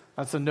theirs.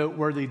 That's a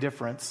noteworthy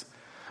difference.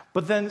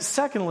 But then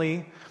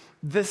secondly,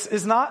 this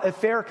is not a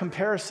fair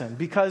comparison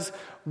because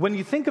when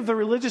you think of the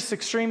religious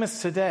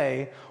extremists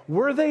today,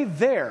 were they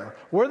there?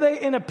 Were they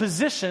in a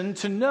position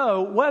to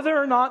know whether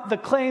or not the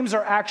claims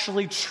are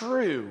actually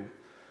true?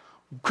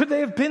 Could they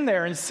have been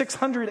there in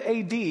 600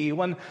 AD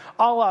when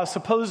Allah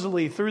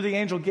supposedly, through the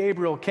angel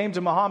Gabriel, came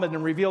to Muhammad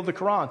and revealed the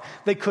Quran?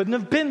 They couldn't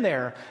have been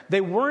there.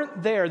 They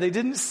weren't there. They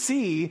didn't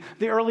see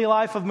the early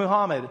life of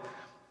Muhammad.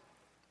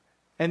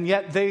 And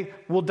yet they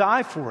will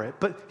die for it.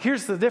 But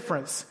here's the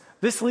difference.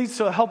 This leads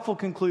to a helpful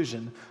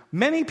conclusion.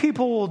 Many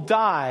people will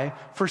die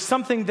for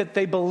something that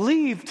they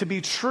believe to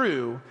be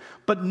true,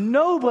 but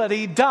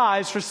nobody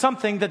dies for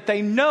something that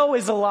they know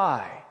is a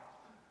lie.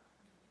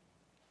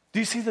 Do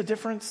you see the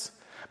difference?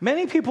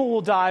 Many people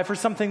will die for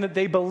something that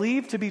they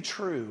believe to be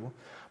true,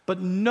 but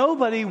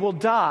nobody will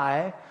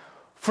die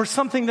for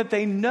something that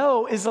they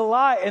know is a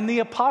lie. And the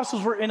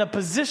apostles were in a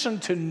position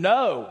to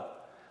know.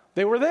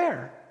 They were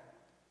there.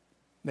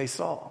 They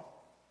saw.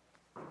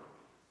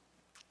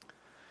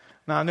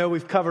 Now, I know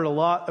we've covered a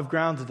lot of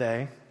ground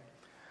today,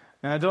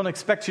 and I don't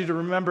expect you to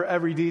remember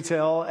every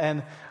detail.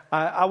 And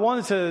I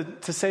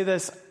wanted to say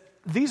this.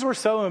 These were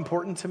so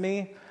important to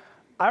me.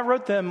 I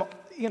wrote them,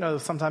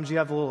 sometimes you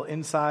have the little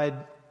inside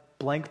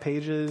blank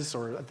pages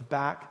or at the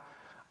back.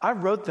 I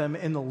wrote them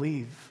in the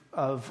leaf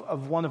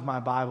of one of my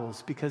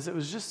Bibles because it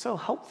was just so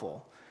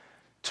helpful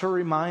to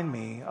remind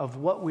me of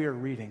what we are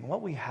reading,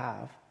 what we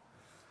have.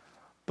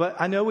 But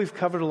I know we've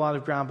covered a lot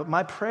of ground, but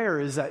my prayer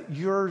is that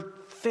your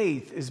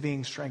faith is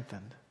being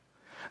strengthened,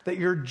 that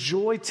your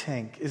joy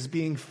tank is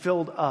being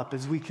filled up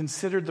as we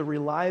consider the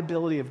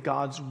reliability of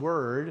God's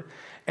word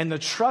and the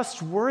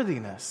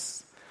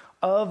trustworthiness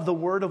of the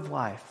word of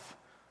life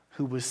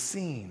who was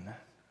seen.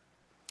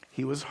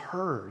 He was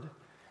heard.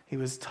 He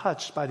was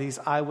touched by these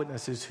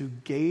eyewitnesses who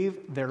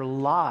gave their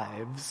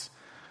lives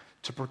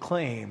to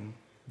proclaim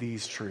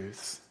these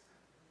truths.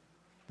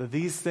 That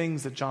these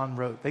things that John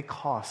wrote, they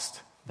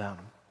cost them.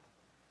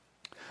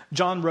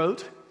 John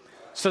wrote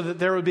so that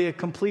there would be a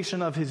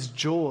completion of his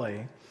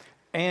joy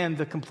and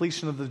the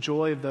completion of the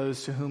joy of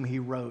those to whom he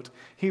wrote.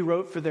 He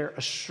wrote for their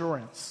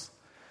assurance.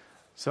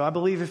 So I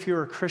believe if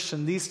you're a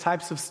Christian, these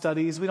types of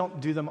studies, we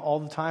don't do them all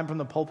the time from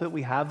the pulpit.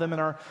 We have them in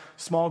our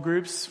small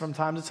groups from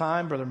time to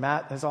time. Brother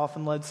Matt has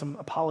often led some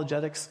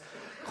apologetics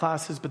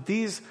classes, but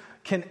these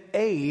can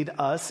aid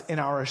us in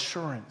our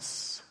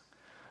assurance.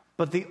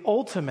 But the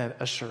ultimate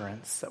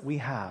assurance that we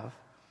have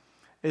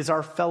is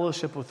our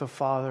fellowship with the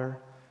Father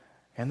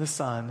and the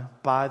Son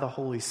by the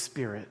Holy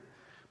Spirit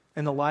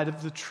in the light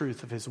of the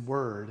truth of his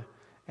word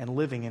and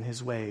living in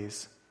his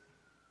ways.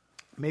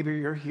 Maybe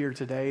you're here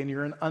today and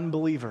you're an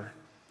unbeliever.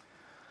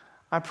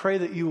 I pray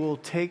that you will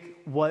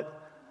take what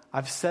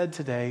I've said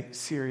today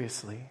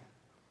seriously,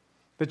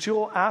 that you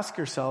will ask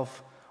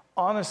yourself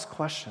honest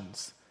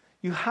questions.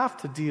 You have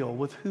to deal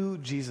with who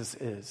Jesus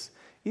is.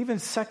 Even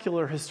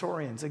secular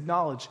historians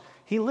acknowledge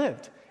he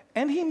lived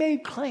and he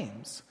made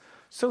claims.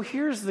 So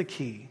here's the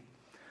key.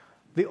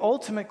 The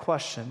ultimate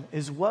question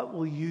is, what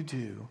will you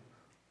do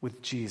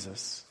with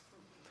Jesus?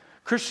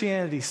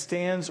 Christianity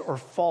stands or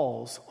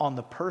falls on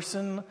the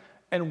person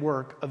and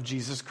work of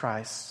Jesus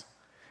Christ.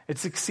 It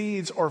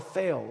succeeds or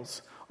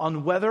fails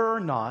on whether or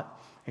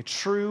not a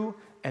true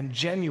and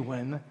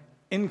genuine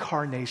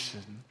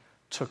incarnation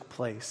took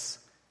place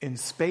in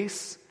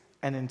space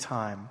and in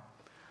time.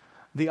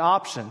 The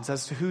options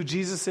as to who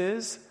Jesus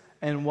is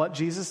and what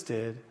Jesus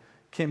did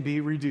can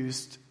be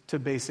reduced to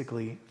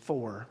basically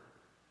four.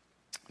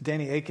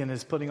 Danny Akin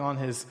is putting on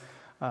his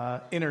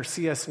inner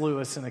C.S.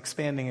 Lewis and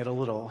expanding it a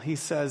little. He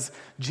says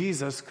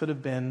Jesus could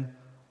have been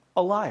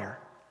a liar.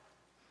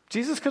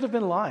 Jesus could have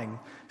been lying,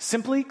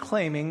 simply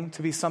claiming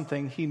to be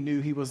something he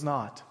knew he was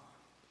not.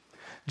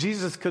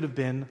 Jesus could have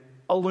been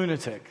a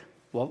lunatic.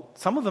 Well,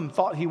 some of them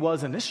thought he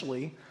was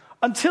initially,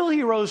 until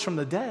he rose from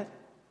the dead.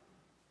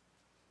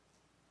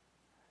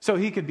 So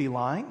he could be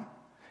lying.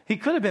 He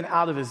could have been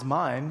out of his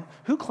mind.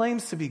 Who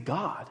claims to be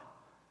God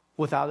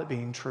without it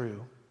being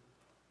true?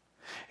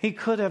 He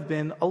could have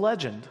been a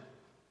legend,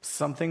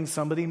 something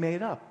somebody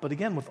made up. But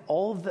again, with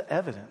all of the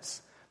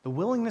evidence, the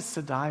willingness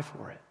to die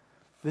for it,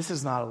 this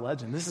is not a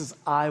legend. This is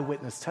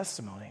eyewitness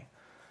testimony.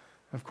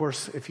 Of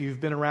course, if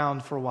you've been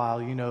around for a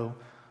while, you know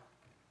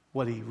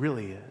what he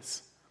really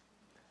is.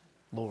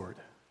 Lord.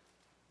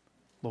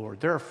 Lord.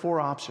 There are four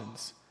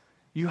options.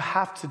 You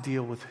have to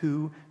deal with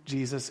who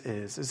Jesus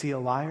is. Is he a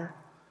liar?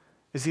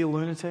 Is he a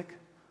lunatic?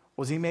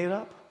 Was he made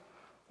up?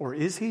 Or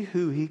is he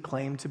who he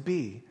claimed to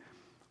be?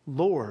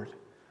 Lord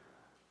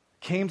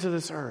came to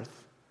this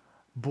earth,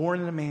 born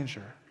in a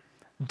manger,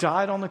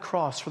 died on the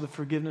cross for the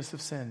forgiveness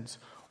of sins,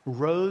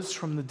 rose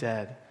from the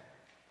dead.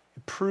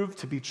 It proved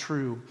to be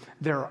true.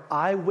 There are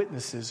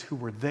eyewitnesses who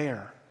were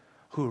there,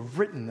 who have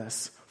written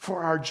this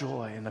for our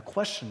joy. And the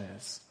question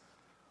is,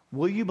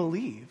 will you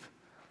believe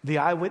the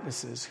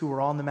eyewitnesses who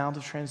were on the Mount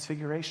of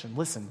Transfiguration?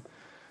 Listen,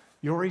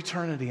 your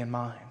eternity and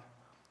mine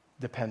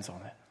depends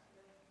on it.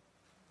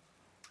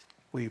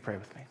 Will you pray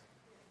with me?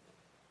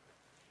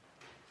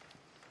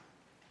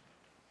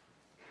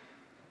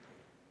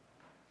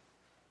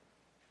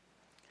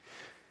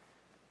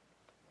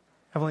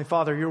 Heavenly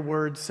Father, your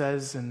word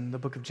says in the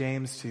book of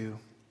James to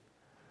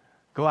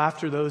Go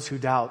after those who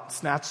doubt.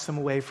 Snatch them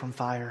away from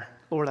fire.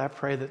 Lord, I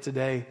pray that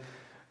today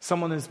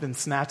someone has been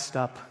snatched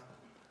up,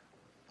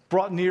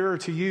 brought nearer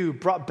to you,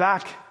 brought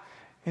back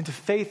into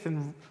faith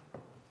and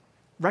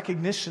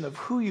recognition of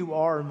who you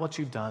are and what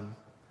you've done.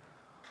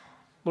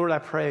 Lord, I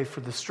pray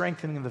for the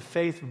strengthening of the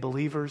faith of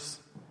believers.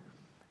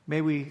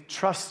 May we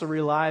trust the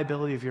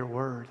reliability of your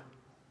word.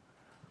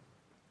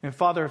 And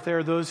Father, if there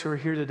are those who are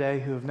here today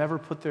who have never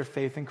put their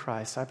faith in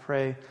Christ, I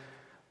pray,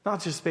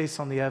 not just based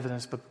on the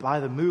evidence, but by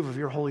the move of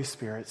your Holy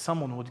Spirit,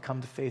 someone would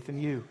come to faith in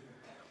you.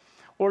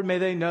 Lord, may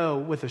they know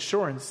with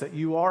assurance that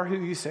you are who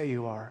you say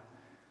you are.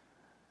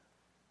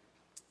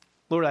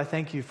 Lord, I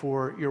thank you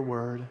for your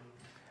word.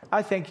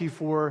 I thank you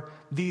for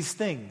these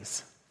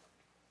things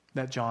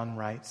that John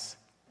writes.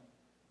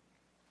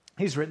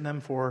 He's written them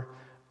for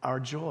our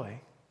joy.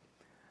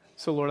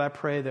 So, Lord, I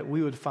pray that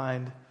we would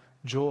find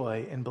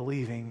joy in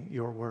believing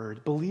your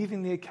word,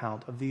 believing the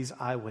account of these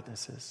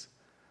eyewitnesses.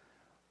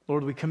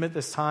 Lord, we commit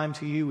this time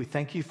to you. We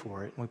thank you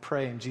for it. And we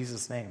pray in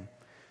Jesus' name.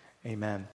 Amen.